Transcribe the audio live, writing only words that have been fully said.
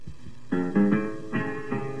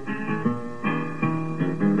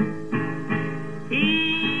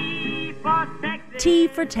T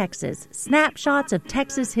for Texas, snapshots of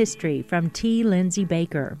Texas history from T. Lindsay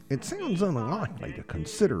Baker. It sounds unlikely to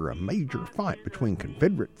consider a major fight between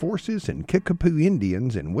Confederate forces and Kickapoo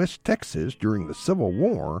Indians in West Texas during the Civil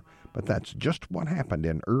War, but that's just what happened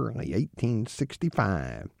in early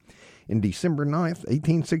 1865. In December 9th,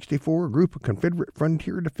 1864, a group of Confederate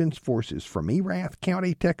Frontier Defense Forces from Erath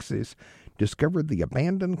County, Texas, discovered the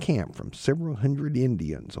abandoned camp from several hundred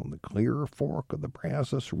Indians on the Clear Fork of the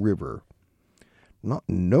Brazos River. Not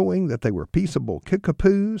knowing that they were peaceable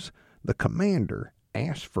Kickapoos, the commander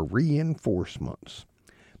asked for reinforcements.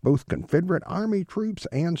 Both Confederate Army troops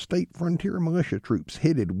and state frontier militia troops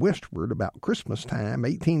headed westward about Christmas time,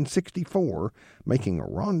 1864, making a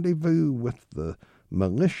rendezvous with the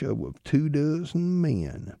militia with 24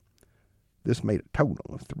 men. This made a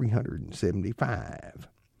total of 375.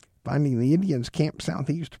 Finding the Indians camped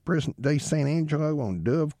southeast of present-day San Angelo on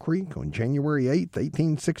Dove Creek on January 8,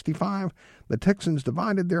 1865, the Texans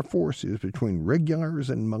divided their forces between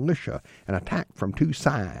regulars and militia and attacked from two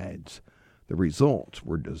sides. The results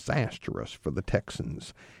were disastrous for the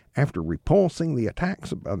Texans. After repulsing the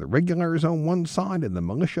attacks of the regulars on one side and the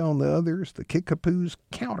militia on the others, the Kickapoos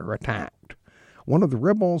counterattacked. One of the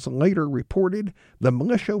rebels later reported the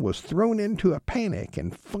militia was thrown into a panic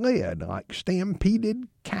and fled like stampeded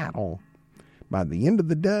cattle. By the end of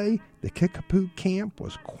the day, the Kickapoo camp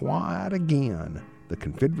was quiet again, the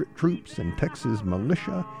Confederate troops and Texas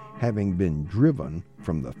militia having been driven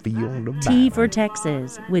from the field of battle. T for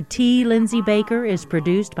Texas with T. Lindsay Baker is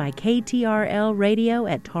produced by KTRL Radio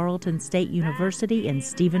at Tarleton State University in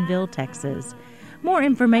Stephenville, Texas. More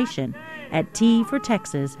information at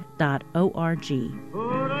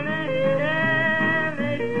tfortexas.org.